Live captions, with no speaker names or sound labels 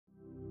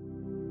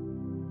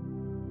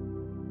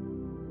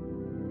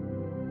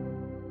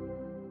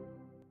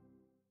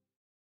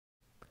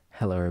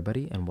Hello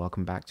everybody and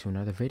welcome back to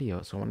another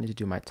video. So I wanted to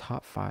do my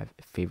top 5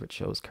 favorite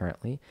shows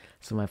currently.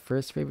 So my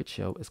first favorite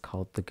show is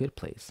called The Good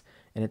Place,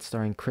 and it's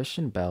starring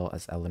Christian Bale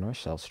as Eleanor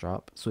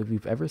Shellstrop. So if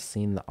you've ever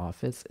seen The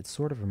Office, it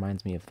sort of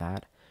reminds me of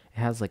that. It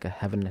has like a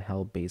heaven and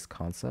hell based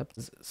concept.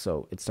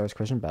 So it stars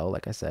Christian Bale,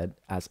 like I said,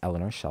 as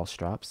Eleanor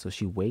Shellstrop. So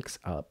she wakes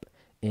up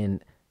in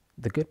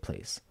The Good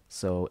Place.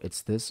 So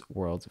it's this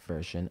world's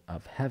version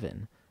of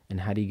heaven.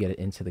 And how do you get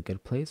into the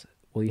good place?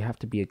 Well, you have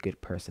to be a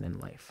good person in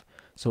life.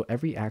 So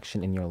every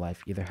action in your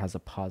life either has a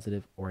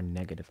positive or a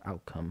negative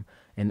outcome.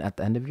 And at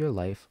the end of your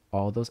life,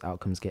 all those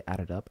outcomes get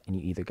added up and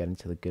you either get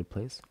into the good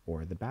place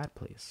or the bad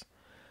place.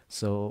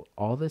 So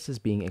all this is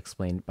being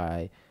explained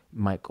by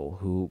Michael,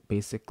 who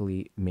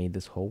basically made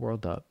this whole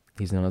world up.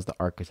 He's known as the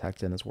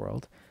architect in this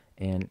world.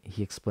 And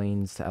he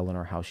explains to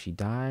Eleanor how she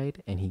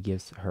died and he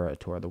gives her a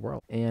tour of the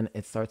world. And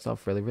it starts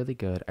off really, really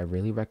good. I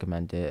really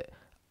recommend it.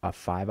 A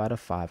 5 out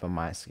of 5 on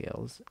my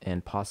scales,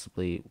 and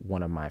possibly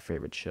one of my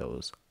favorite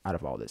shows out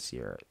of all this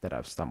year that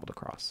I've stumbled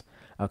across.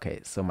 Okay,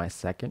 so my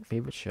second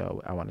favorite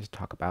show I wanted to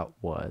talk about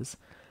was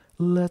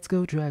Let's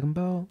Go Dragon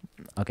Ball.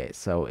 Okay,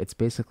 so it's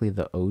basically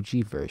the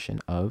OG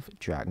version of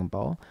Dragon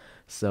Ball.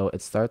 So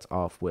it starts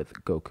off with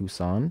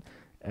Goku-san,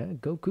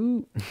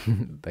 Goku,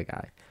 the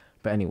guy.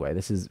 But anyway,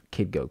 this is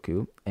Kid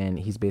Goku, and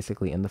he's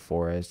basically in the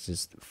forest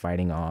just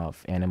fighting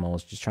off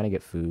animals, just trying to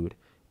get food.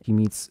 He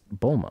meets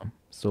Bulma.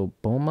 So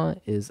Bulma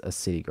is a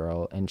city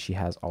girl and she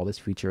has all this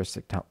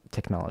futuristic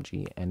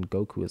technology, and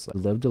Goku has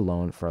lived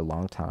alone for a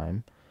long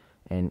time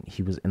and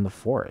he was in the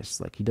forest.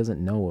 Like, he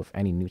doesn't know of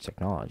any new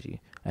technology.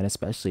 And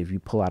especially if you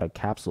pull out a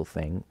capsule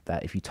thing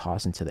that if you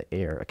toss into the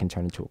air, it can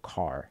turn into a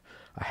car,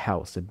 a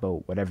house, a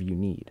boat, whatever you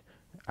need.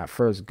 At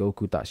first,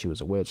 Goku thought she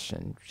was a witch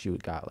and she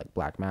got like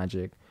black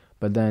magic,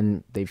 but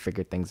then they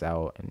figured things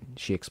out and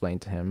she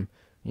explained to him,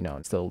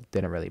 and still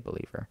didn't really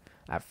believe her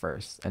at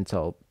first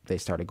until they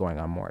started going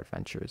on more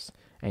adventures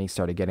and he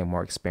started getting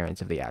more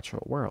experience of the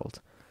actual world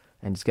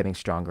and just getting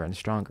stronger and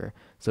stronger.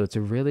 So it's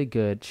a really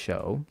good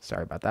show.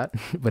 Sorry about that.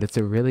 But it's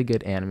a really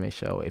good anime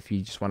show if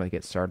you just want to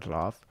get started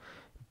off.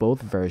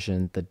 Both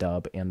versions, the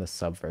dub and the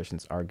sub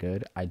versions, are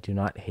good. I do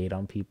not hate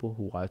on people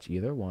who watch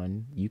either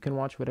one. You can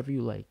watch whatever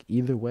you like.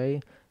 Either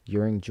way,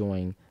 you're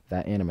enjoying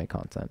that anime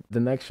content. The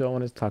next show I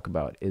want to talk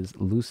about is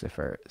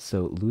Lucifer.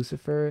 So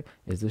Lucifer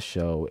is a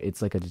show.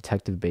 It's like a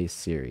detective-based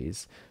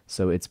series.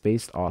 So it's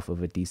based off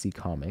of a DC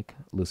comic,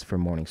 Lucifer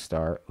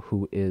Morningstar,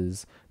 who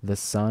is the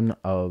son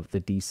of the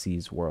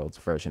DC's world's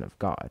version of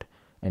God.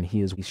 And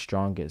he is the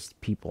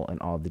strongest people in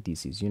all of the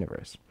DC's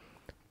universe.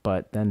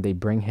 But then they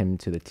bring him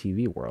to the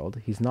TV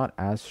world. He's not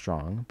as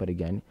strong, but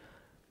again,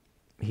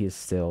 he is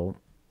still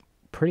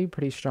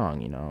pretty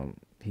strong.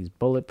 He's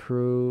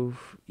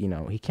bulletproof.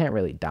 He can't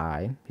really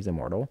die. He's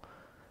immortal.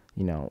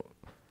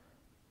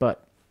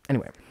 But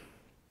anyway,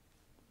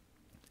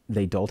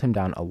 they doled him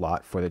down a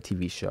lot for the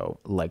TV show,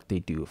 like they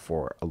do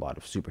for a lot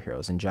of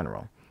superheroes in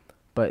general.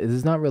 But this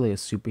is not really a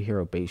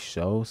superhero-based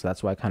show, so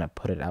that's why I kind of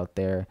put it out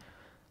there.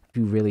 If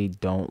you really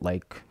don't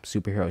like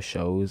superhero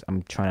shows,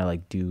 I'm trying to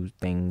like do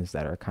things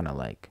that are kind of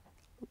like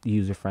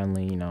user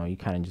friendly. You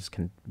kind of just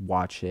can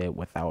watch it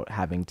without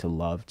having to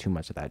love too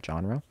much of that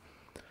genre.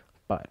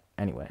 But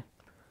anyway,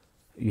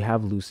 you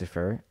have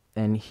Lucifer,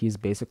 and he's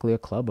basically a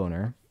club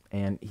owner,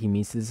 and he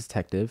meets this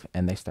detective,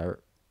 and they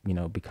start,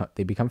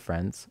 they become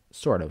friends,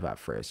 sort of at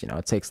first.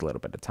 It takes a little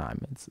bit of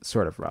time. It's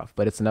sort of rough,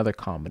 but it's another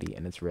comedy,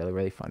 and it's really,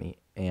 really funny,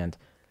 and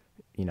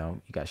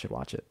you guys should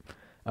watch it.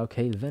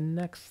 Okay, the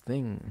next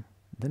thing.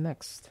 The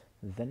next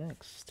one.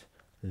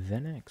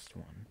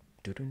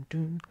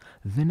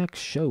 The next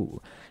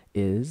show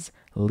is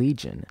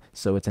Legion.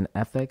 So it's an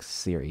FX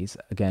series,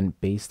 again,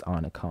 based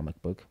on a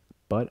comic book,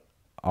 but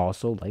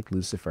also like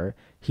Lucifer,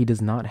 he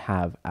does not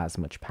have as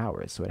much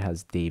power. So it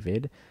has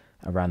David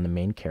around the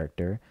main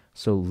character.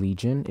 So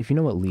Legion, if you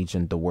know what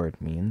Legion, the word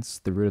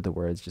means, the root of the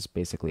word is just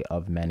basically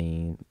of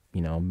many,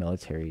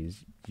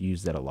 militaries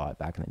used it a lot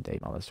back in the day,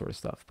 all this sort of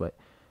stuff. But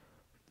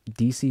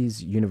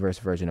DC's universe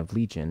version of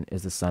Legion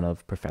is the son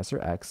of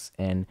Professor X,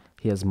 and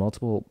he has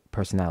multiple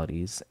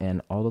personalities,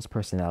 and all those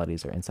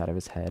personalities are inside of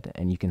his head,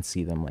 and you can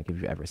see them like if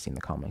you've ever seen the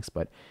comics,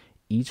 but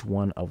each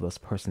one of those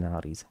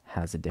personalities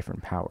has a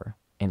different power,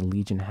 and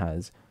Legion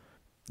has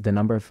the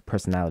number of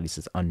personalities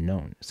is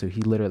unknown, so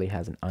he literally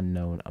has an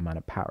unknown amount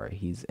of power.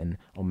 He's an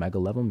Omega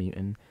level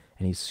mutant,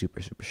 and he's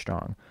super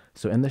strong.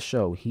 So in the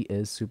show, he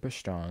is super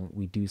strong.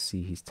 We do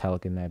see he's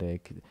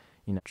telekinetic.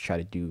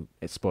 Try to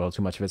spoil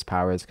too much of his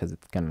powers because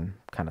it's gonna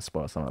kind of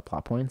spoil some of the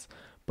plot points.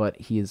 But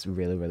he is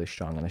really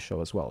strong in the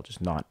show as well, just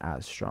not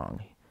as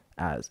strong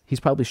as he's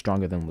probably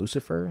stronger than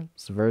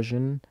Lucifer's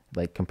version,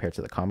 like compared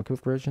to the comic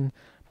book version,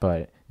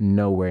 but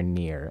nowhere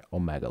near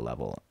Omega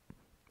level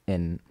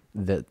in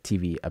the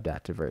TV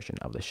adapted version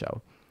of the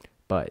show.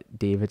 But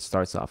David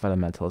starts off at a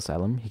mental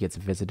asylum. He gets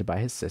visited by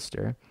his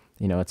sister.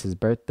 It's his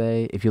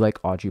birthday. If you like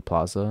Audrey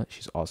Plaza,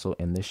 she's also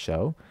in this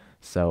show.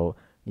 So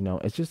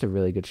it's just a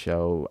really good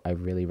show. I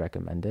really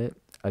recommend it.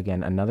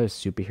 Again, another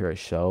superhero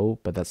show,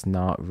 but that's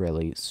not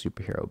really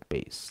superhero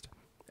based.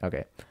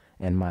 Okay,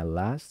 and my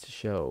last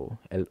show,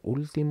 El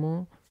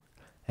Último,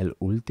 El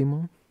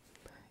último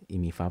y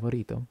mi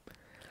favorito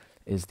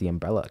is the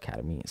Umbrella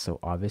Academy. So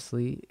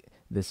obviously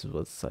this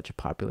was such a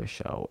popular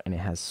show and it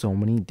has so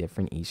many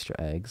different Easter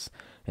eggs.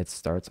 It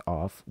starts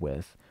off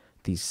with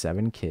these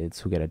 7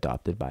 kids who get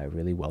adopted by a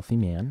really wealthy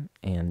man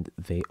and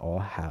they all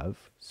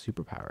have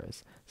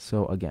superpowers.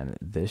 So again,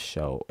 this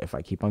show, if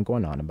I keep on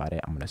going on about it,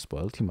 I'm going to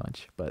spoil too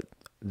much, but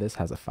this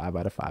has a 5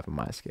 out of 5 on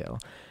my scale.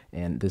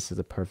 And this is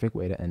a perfect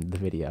way to end the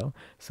video.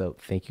 So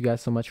thank you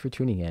guys so much for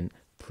tuning in.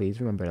 Please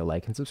remember to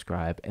like and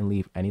subscribe and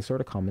leave any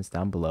sort of comments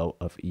down below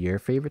of your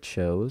favorite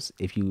shows,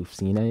 if you've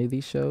seen any of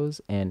these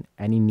shows, and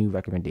any new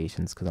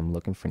recommendations because I'm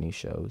looking for new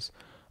shows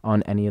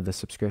on any of the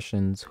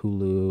subscriptions,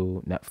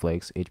 Hulu,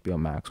 Netflix, HBO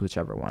Max,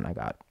 whichever one I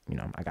got.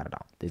 I got it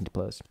all. Disney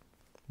Plus.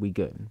 We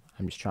good.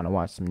 I'm just trying to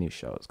watch some new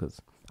shows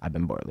because I've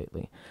been bored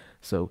lately.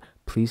 So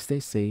please stay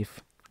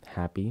safe,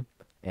 happy,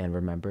 and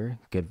remember,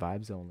 good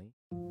vibes only.